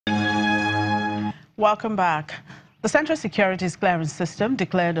Welcome back. The Central Securities Clearance System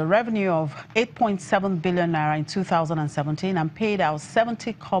declared a revenue of 8.7 billion naira in 2017 and paid out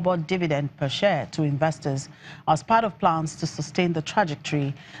 70 kobo dividend per share to investors as part of plans to sustain the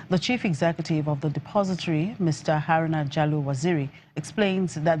trajectory. The chief executive of the depository, Mr. Haruna Jallo Waziri,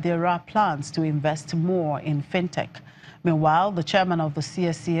 explains that there are plans to invest more in fintech. Meanwhile, the chairman of the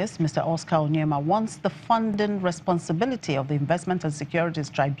CSCS, Mr. Oscar Onyema, wants the funding responsibility of the Investment and Securities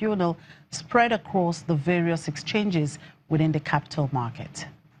Tribunal spread across the various exchanges within the capital market.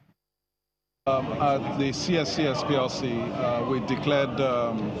 At the CSCS PLC, we declared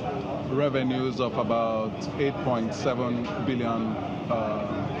revenues of about 8.7 billion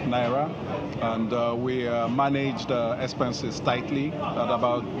naira, and we managed expenses tightly at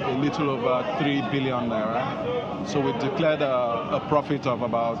about a little over 3 billion naira. So we declared a profit of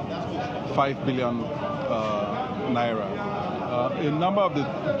about 5 billion naira. A number of the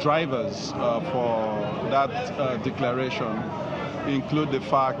drivers for that declaration include the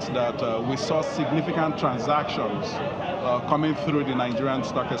fact that we saw significant transactions coming through the Nigerian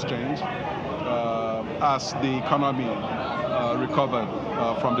Stock Exchange as the economy recovered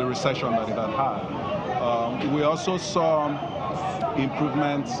from the recession that it had had. We also saw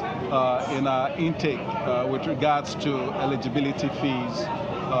improvements in our intake with regards to eligibility fees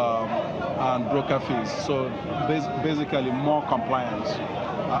and broker fees, so basically more compliance.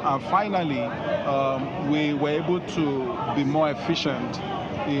 And finally, we were able to be more efficient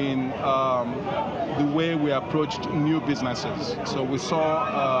in the way we approached new businesses. So we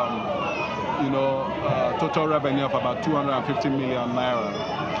saw, total revenue of about 250 million naira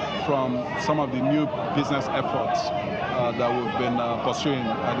from some of the new business efforts that we've been pursuing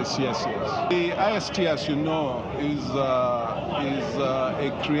at the CSCS. The IST, as you know, is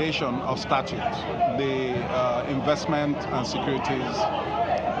a creation of statute, the Investment and Securities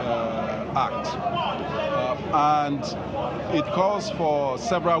Act, and it calls for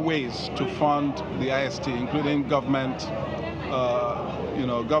several ways to fund the IST, including government,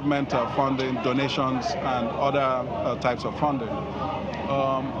 government funding, donations, and other types of funding.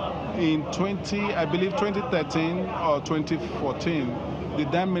 In 2013 or 2014, the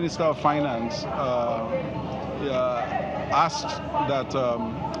then Minister of Finance asked that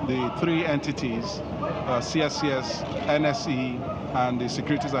the three entities, CSCS, NSE, and the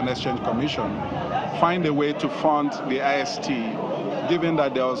Securities and Exchange Commission, find a way to fund the IST, given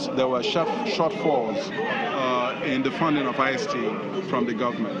that there were shortfalls in the funding of IST from the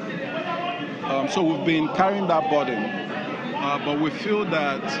government. So we've been carrying that burden, but we feel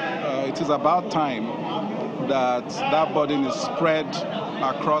that it is about time that that burden is spread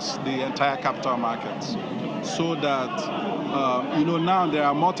across the entire capital markets, so that now there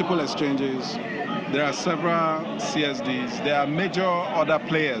are multiple exchanges, there are several CSDs, there are major other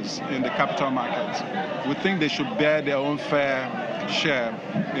players in the capital markets. We think they should bear their own fair share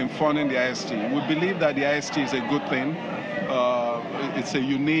in funding the IST. We believe that the IST is a good thing. It's a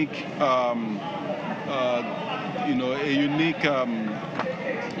unique,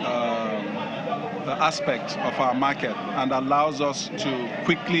 aspect of our market, and allows us to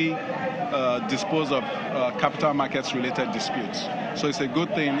quickly dispose of capital markets related disputes. So it's a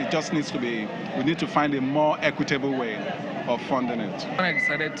good thing. It just needs to be, we need to find a more equitable way of funding it. When I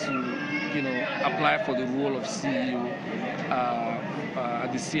decided to, apply for the role of CEO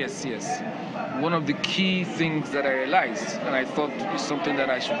at the CSCS, one of the key things that I realized, and I thought is something that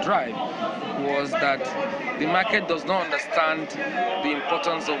I should drive, was that the market does not understand the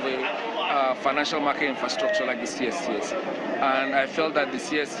importance of a financial market infrastructure like the CSCS. And I felt that the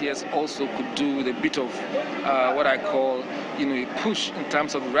CSCS also could do with a bit of what I call, a push in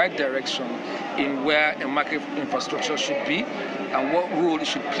terms of the right direction in where a market infrastructure should be and what role it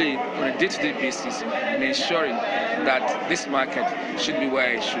should play on a day-to-day basis in ensuring that this market should be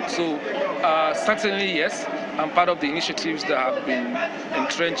where it should. So certainly, yes, and part of the initiatives that have been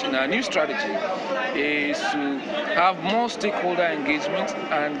entrenched in our new strategy is to have more stakeholder engagement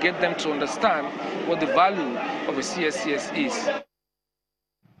and get them to understand what the value of a CSCS is.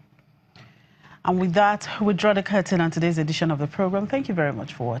 And with that, we draw the curtain on today's edition of the program. Thank you very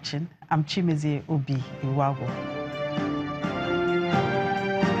much for watching. I'm Chimezie Obi Iwago.